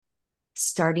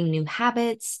starting new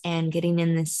habits and getting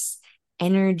in this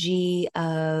energy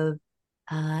of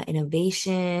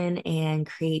innovation and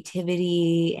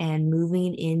creativity and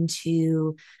moving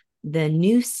into the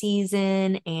new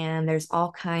season. And there's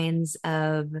all kinds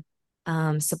of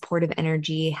supportive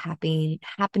energy happening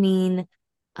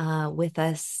with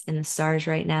us in the stars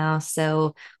right now.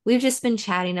 So we've just been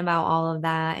chatting about all of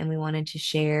that, and we wanted to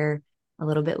share a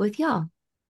little bit with y'all.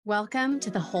 Welcome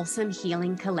to the Wholesome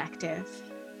Healing Collective.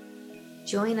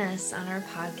 Join us on our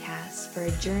podcast for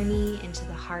a journey into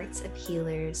the hearts of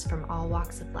healers from all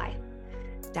walks of life,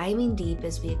 diving deep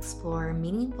as we explore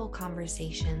meaningful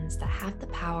conversations that have the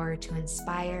power to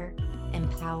inspire,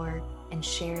 empower, and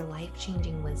share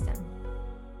life-changing wisdom.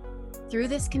 Through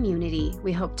this community,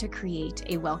 we hope to create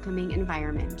a welcoming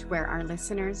environment where our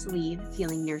listeners leave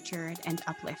feeling nurtured and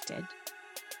uplifted.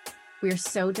 We are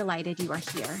so delighted you are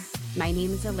here. My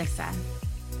name is Alyssa.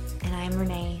 And I'm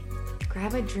Renee.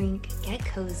 Grab a drink, get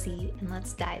cozy, and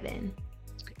let's dive in.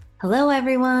 Hello,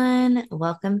 everyone.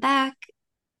 Welcome back.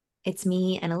 It's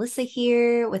me and Alyssa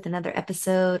here with another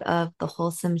episode of the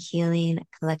Wholesome Healing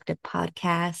Collective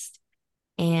podcast.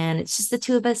 And it's just the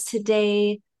two of us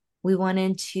today. We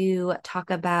wanted to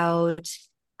talk about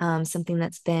something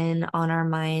that's been on our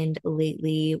mind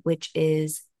lately, which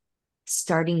is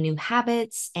starting new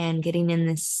habits and getting in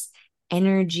this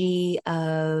energy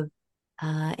of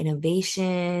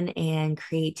innovation and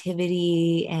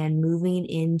creativity and moving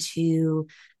into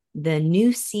the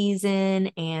new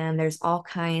season. And there's all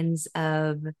kinds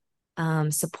of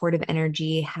supportive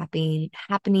energy happening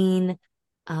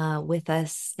with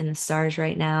us in the stars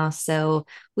right now. So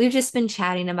we've just been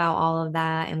chatting about all of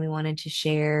that, and we wanted to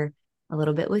share a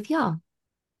little bit with y'all.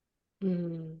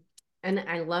 And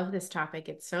I love this topic.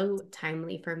 It's so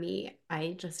timely for me.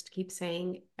 I just keep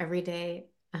saying every day,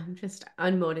 I'm just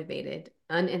unmotivated,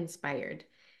 uninspired,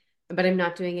 but I'm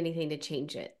not doing anything to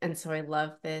change it. And so I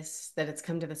love this, that it's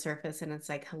come to the surface and it's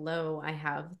like, hello, I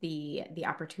have the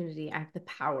opportunity, I have the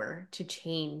power to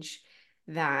change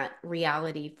that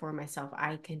reality for myself.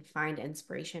 I can find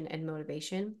inspiration and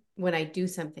motivation when I do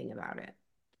something about it.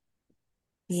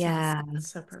 Yeah.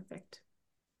 So perfect.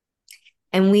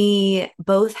 And we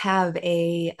both have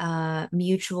a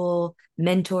mutual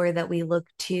mentor that we look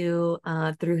to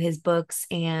through his books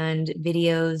and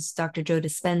videos, Dr. Joe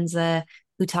Dispenza,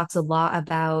 who talks a lot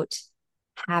about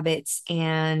habits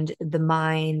and the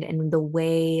mind and the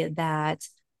way that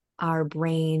our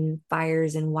brain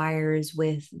fires and wires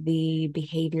with the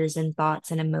behaviors and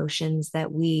thoughts and emotions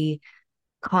that we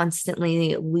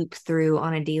constantly loop through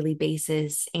on a daily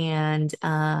basis. And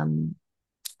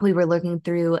we were looking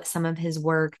through some of his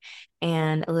work,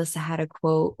 and Alyssa had a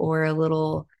quote or a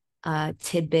little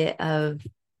tidbit of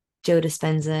Joe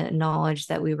Dispenza knowledge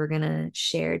that we were going to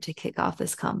share to kick off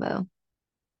this combo.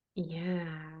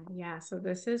 Yeah. So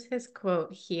this is his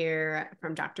quote here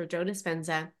from Dr. Joe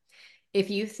Dispenza. If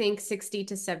you think 60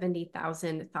 to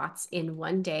 70,000 thoughts in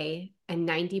one day, and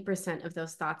 90% of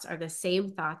those thoughts are the same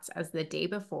thoughts as the day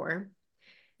before,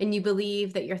 and you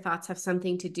believe that your thoughts have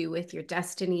something to do with your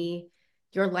destiny,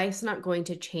 your life's not going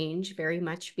to change very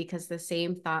much, because the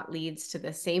same thought leads to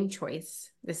the same choice.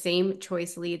 The same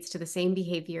choice leads to the same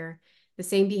behavior. The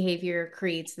same behavior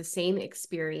creates the same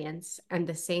experience, and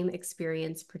the same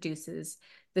experience produces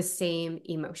the same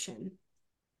emotion.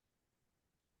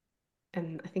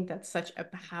 And I think that's such a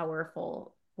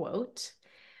powerful quote.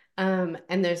 And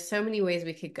there's so many ways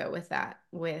we could go with that,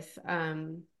 with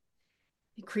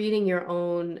creating your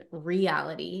own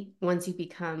reality once you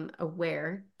become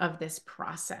aware of this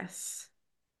process.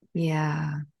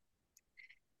 Yeah.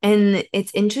 And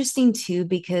it's interesting too,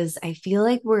 because I feel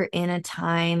like we're in a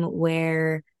time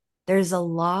where there's a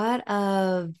lot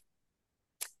of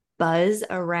buzz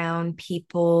around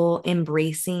people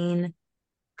embracing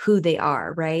who they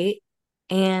are, right?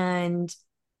 And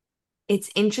it's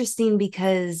interesting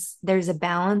because there's a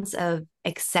balance of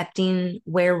accepting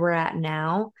where we're at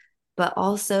now, but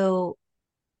also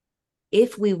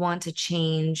if we want to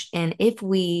change and if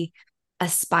we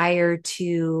aspire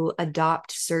to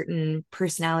adopt certain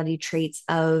personality traits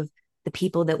of the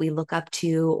people that we look up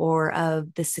to or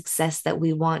of the success that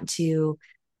we want to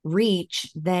reach,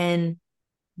 then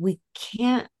we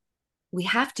can't, we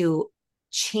have to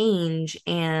change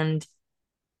and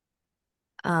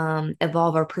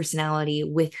evolve our personality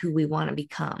with who we want to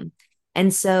become.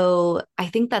 And so I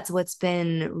think that's what's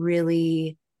been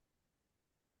really,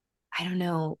 I don't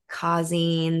know,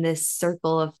 causing this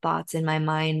circle of thoughts in my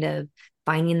mind of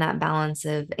finding that balance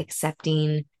of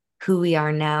accepting who we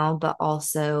are now, but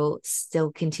also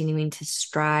still continuing to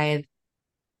strive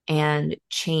and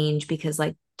change. Because,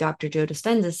 like Dr. Joe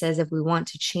Dispenza says, if we want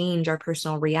to change our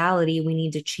personal reality, we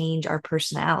need to change our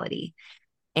personality.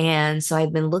 And so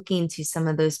I've been looking to some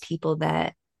of those people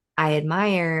that I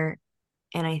admire,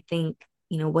 and I think,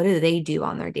 what do they do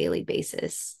on their daily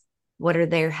basis? What are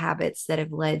their habits that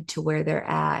have led to where they're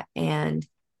at? And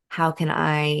how can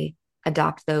I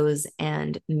adopt those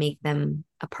and make them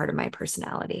a part of my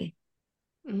personality?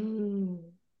 Mm.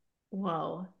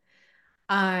 Whoa.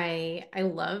 I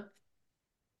love,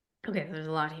 okay, there's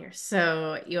a lot here.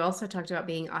 So you also talked about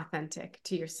being authentic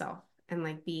to yourself and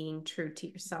like being true to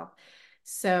yourself.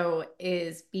 So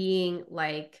is being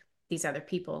like these other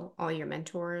people, all your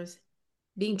mentors,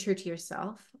 being true to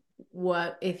yourself?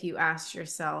 What if you asked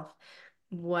yourself,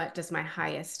 what does my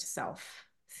highest self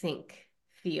think,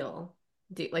 feel,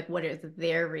 do? Like, what is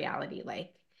their reality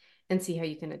like? And see how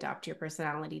you can adopt your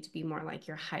personality to be more like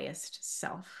your highest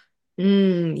self.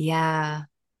 Yeah.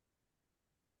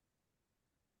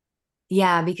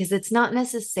 Yeah, because it's not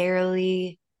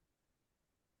necessarily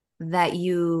that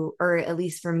you, or at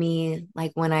least for me,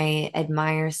 like when I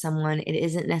admire someone, it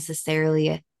isn't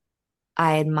necessarily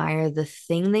I admire the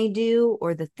thing they do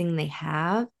or the thing they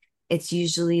have. It's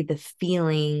usually the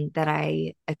feeling that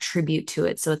I attribute to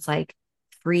it. So it's like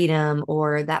freedom,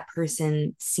 or that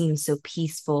person seems so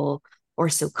peaceful or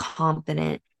so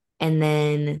confident. And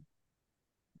then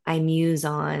I muse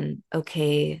on,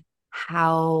 okay,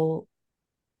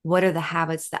 what are the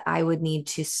habits that I would need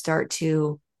to start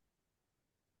to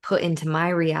put into my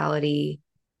reality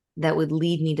that would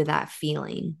lead me to that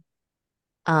feeling?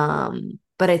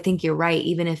 But I think you're right.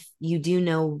 Even if you do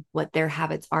know what their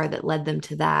habits are that led them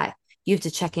to that, you have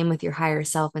to check in with your higher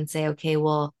self and say, okay,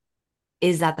 well,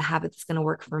 is that the habit that's going to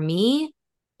work for me?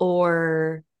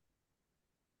 Or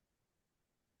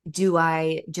do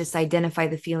I just identify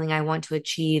the feeling I want to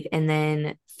achieve and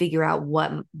then figure out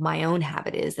what my own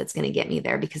habit is that's going to get me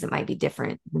there, because it might be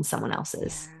different than someone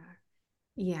else's?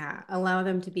 Yeah. Yeah. Allow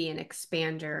them to be an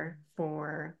expander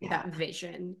for Yeah. that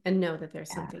vision and know that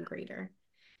there's Yeah. something greater.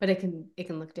 But it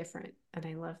can look different. And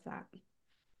I love that.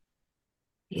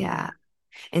 Yeah.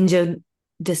 Hmm. And Joe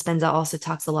Dispenza also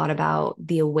talks a lot about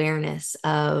the awareness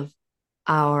of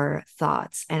our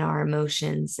thoughts and our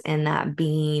emotions, and that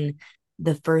being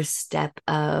the first step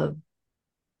of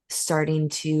starting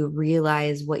to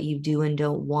realize what you do and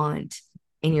don't want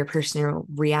in your personal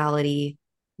reality,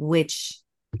 which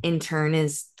in turn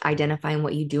is identifying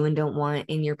what you do and don't want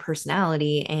in your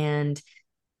personality. And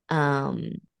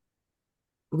um,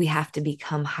 we have to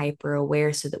become hyper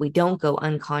aware so that we don't go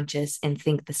unconscious and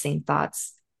think the same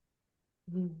thoughts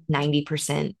Hmm.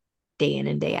 90% day in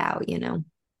and day out.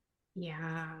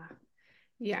 Yeah.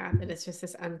 Yeah, that it's just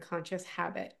this unconscious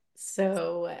habit.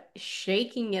 So,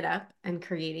 shaking it up and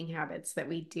creating habits that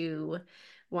we do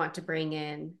want to bring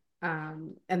in.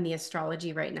 And the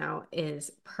astrology right now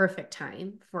is perfect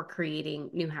time for creating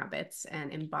new habits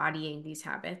and embodying these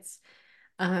habits.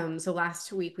 So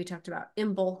last week we talked about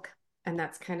in bulk, and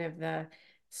that's kind of the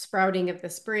sprouting of the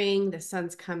spring, the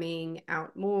sun's coming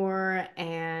out more,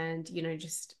 and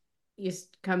just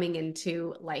coming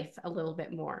into life a little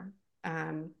bit more.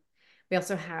 Um, we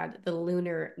also had the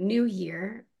Lunar New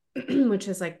Year, which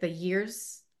is like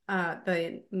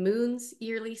the moon's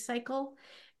yearly cycle,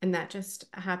 and that just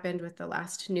happened with the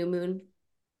last new moon.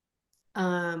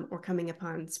 We're coming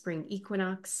upon spring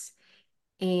equinox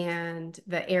and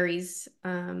the Aries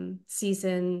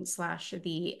season slash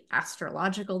the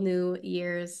astrological New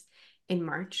Year's in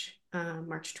March,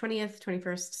 March 20th,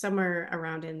 21st, somewhere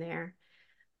around in there.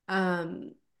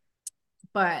 Um,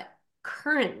 but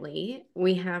currently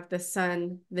we have the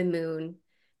sun, the moon,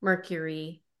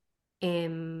 Mercury,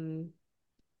 in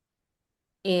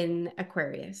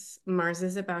Aquarius. Mars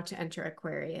is about to enter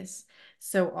Aquarius.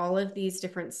 So all of these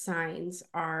different signs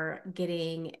are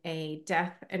getting a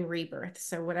death and rebirth.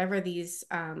 So whatever these,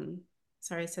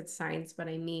 sorry, I said signs, but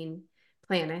I mean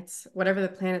planets, whatever the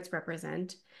planets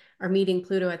represent, are meeting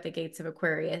Pluto at the gates of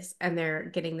Aquarius, and they're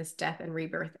getting this death and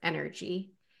rebirth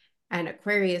energy. And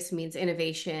Aquarius means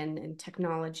innovation and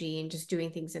technology and just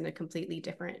doing things in a completely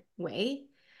different way.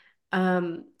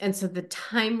 And so the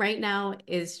time right now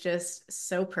is just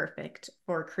so perfect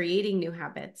for creating new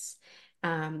habits,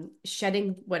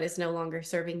 shedding what is no longer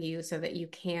serving you so that you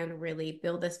can really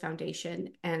build this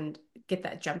foundation and get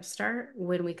that jump start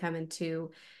when we come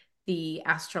into the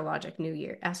astrological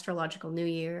new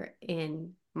year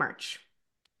in March.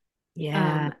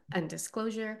 Yeah. And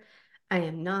disclosure, I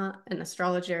am not an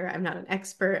astrologer. I'm not an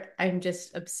expert. I'm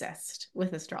just obsessed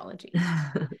with astrology.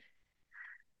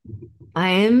 I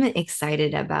am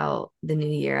excited about the new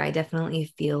year. I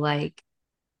definitely feel like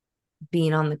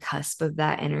being on the cusp of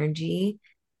that energy.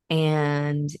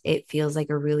 And it feels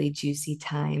like a really juicy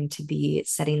time to be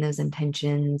setting those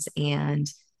intentions and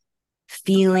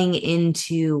feeling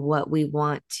into what we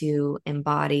want to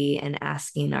embody and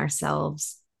asking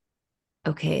ourselves,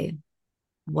 okay,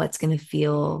 what's going to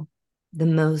feel the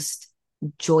most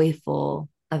joyful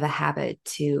of a habit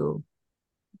to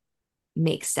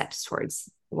make steps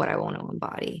towards what I want to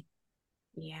embody.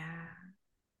 Yeah.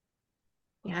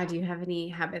 Yeah. Do you have any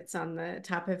habits on the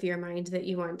top of your mind that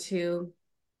you want to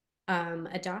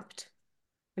adopt,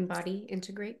 embody,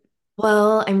 integrate?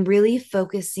 Well, I'm really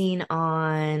focusing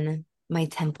on my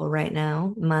temple right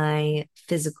now, my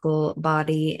physical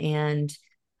body and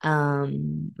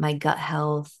my gut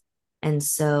health. And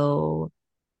so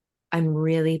I'm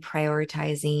really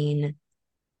prioritizing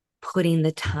putting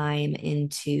the time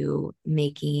into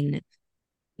making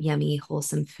yummy,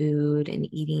 wholesome food and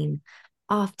eating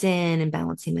often and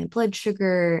balancing my blood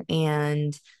sugar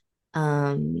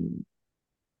um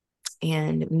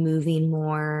and moving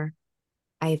more.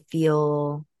 I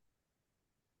feel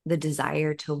the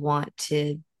desire to want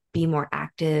to be more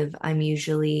active. I'm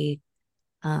usually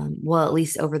well, at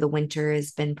least over the winter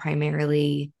has been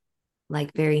primarily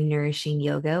like very nourishing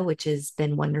yoga, which has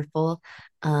been wonderful.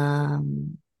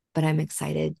 Um, but I'm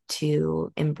excited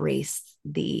to embrace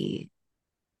the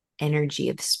energy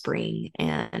of spring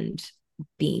and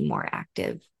being more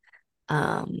active.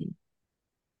 Um,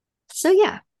 so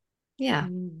yeah,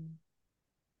 Mm,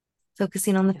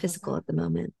 focusing on the I love physical that. at the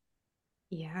moment.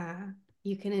 Yeah.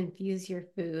 You can infuse your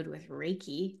food with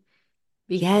Reiki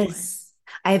before. Yes.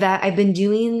 I've been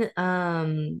doing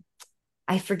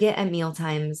I forget at meal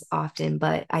times often,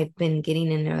 but I've been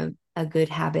getting in a good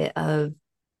habit of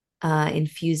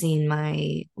infusing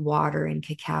my water and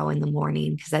cacao in the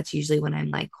morning because that's usually when I'm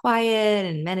like quiet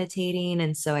and meditating.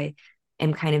 And so I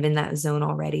am kind of in that zone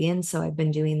already. And so I've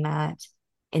been doing that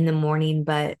in the morning,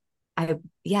 but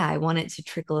yeah, I want it to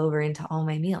trickle over into all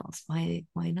my meals. Why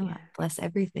not? Yeah. Bless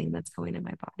everything that's going in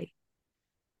my body.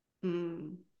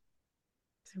 Mm,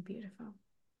 so beautiful.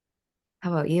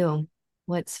 How about you?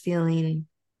 What's feeling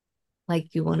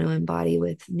like you want to embody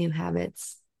with new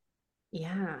habits?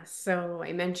 Yeah. So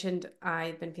I mentioned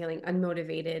I've been feeling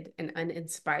unmotivated and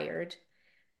uninspired.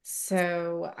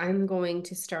 So I'm going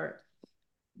to start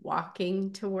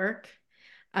walking to work.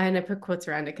 And I put quotes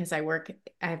around it because I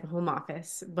have a home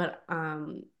office, but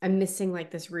I'm missing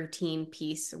like this routine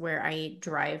piece where I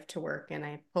drive to work and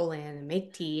I pull in and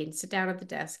make tea and sit down at the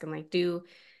desk and like do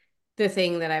the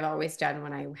thing that I've always done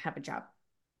when I have a job.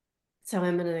 So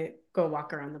I'm gonna go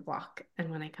walk around the block.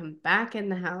 And when I come back in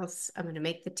the house, I'm gonna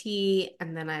make the tea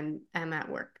and then I'm at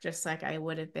work just like I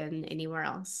would have been anywhere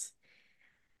else.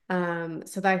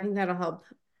 So that I think that'll help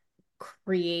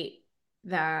create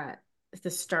that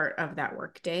the start of that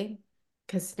work day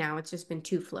because now it's just been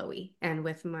too flowy. And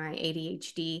with my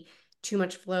ADHD, too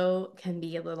much flow can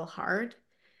be a little hard.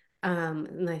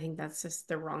 And I think that's just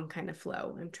the wrong kind of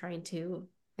flow I'm trying to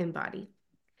embody.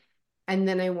 And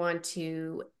then I want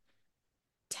to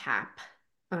tap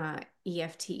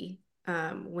EFT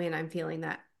when I'm feeling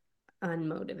that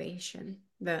unmotivation,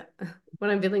 the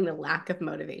when I'm feeling the lack of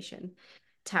motivation.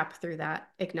 Tap through that,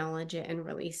 acknowledge it, and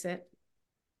release it.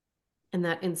 And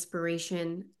that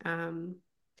inspiration,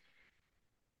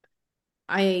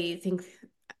 I think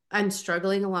I'm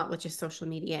struggling a lot with just social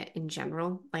media in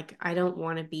general. Like, I don't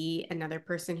want to be another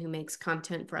person who makes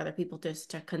content for other people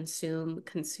just to consume,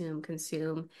 consume,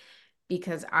 consume,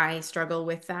 because I struggle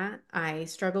with that. I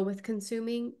struggle with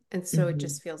consuming. And so it Mhm.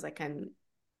 just feels like I'm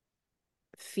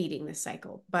feeding this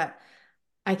cycle, but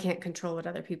I can't control what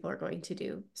other people are going to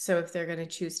do. So if they're going to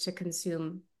choose to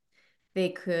consume, they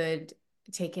could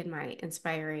take in my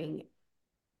inspiring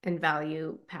and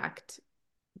value packed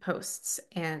posts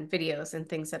and videos and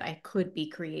things that I could be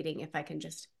creating if I can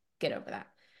just get over that.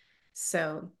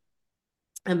 So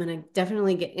I'm going to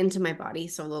definitely get into my body.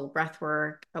 So a little breath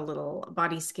work, a little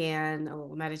body scan, a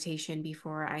little meditation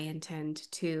before I intend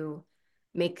to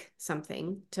make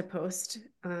something to post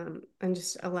and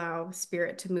just allow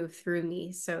spirit to move through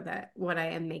me so that what I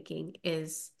am making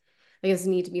is, I guess,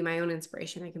 need to be my own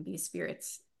inspiration. I can be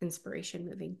spirit's inspiration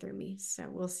moving through me. So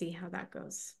we'll see how that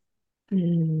goes.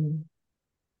 Mm,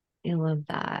 I love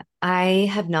that. I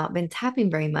have not been tapping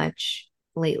very much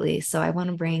lately, so I want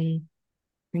to bring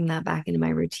that back into my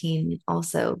routine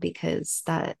also because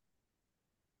that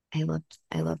I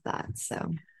love that.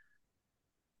 So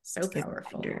So it's a good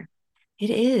powerful. reminder. It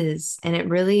is, and it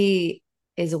really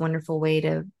is a wonderful way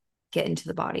to get into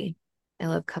the body. I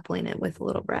love coupling it with a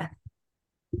little breath.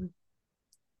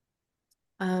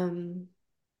 Um,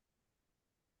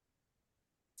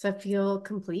 Does that feel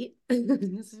complete?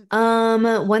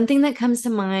 One thing that comes to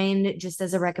mind just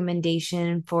as a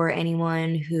recommendation for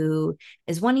anyone who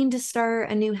is wanting to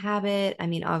start a new habit. I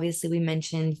mean, obviously we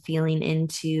mentioned feeling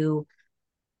into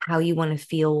how you want to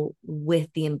feel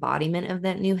with the embodiment of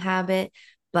that new habit.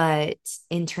 But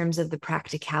in terms of the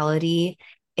practicality,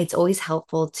 it's always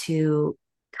helpful to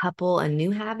couple a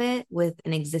new habit with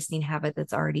an existing habit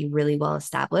that's already really well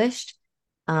established.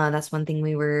 That's one thing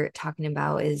we were talking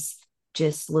about is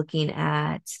just looking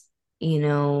at, you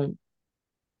know,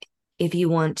 if you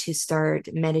want to start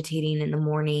meditating in the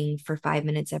morning for 5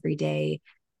 minutes every day,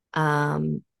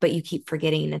 but you keep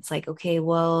forgetting, it's like, okay,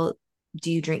 well,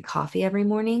 do you drink coffee every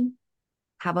morning?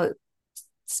 How about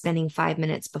spending 5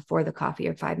 minutes before the coffee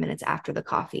or 5 minutes after the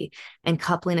coffee and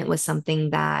coupling it with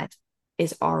something that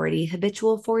is already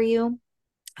habitual for you?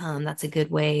 That's a good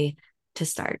way to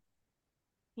start.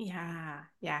 Yeah.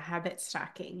 Yeah. Habit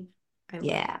stacking. I love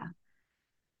that. Yeah.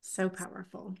 So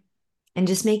powerful. And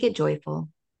just make it joyful.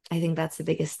 I think that's the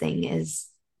biggest thing is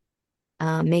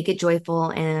make it joyful,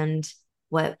 and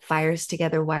what fires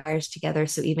together wires together.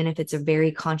 So even if it's a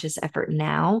very conscious effort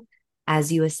now,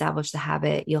 as you establish the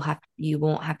habit, you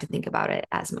won't have to think about it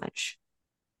as much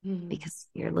Mhm. because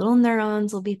your little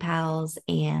neurons will be pals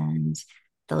and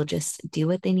they'll just do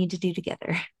what they need to do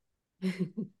together.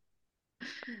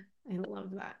 I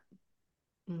love that.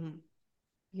 Mhm.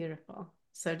 Beautiful.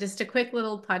 So, just a quick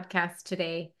little podcast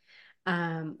today.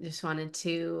 Just wanted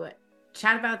to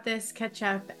chat about this, catch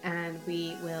up, and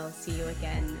we will see you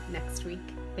again next week.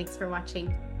 Thanks for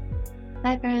watching.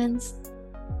 Bye, friends.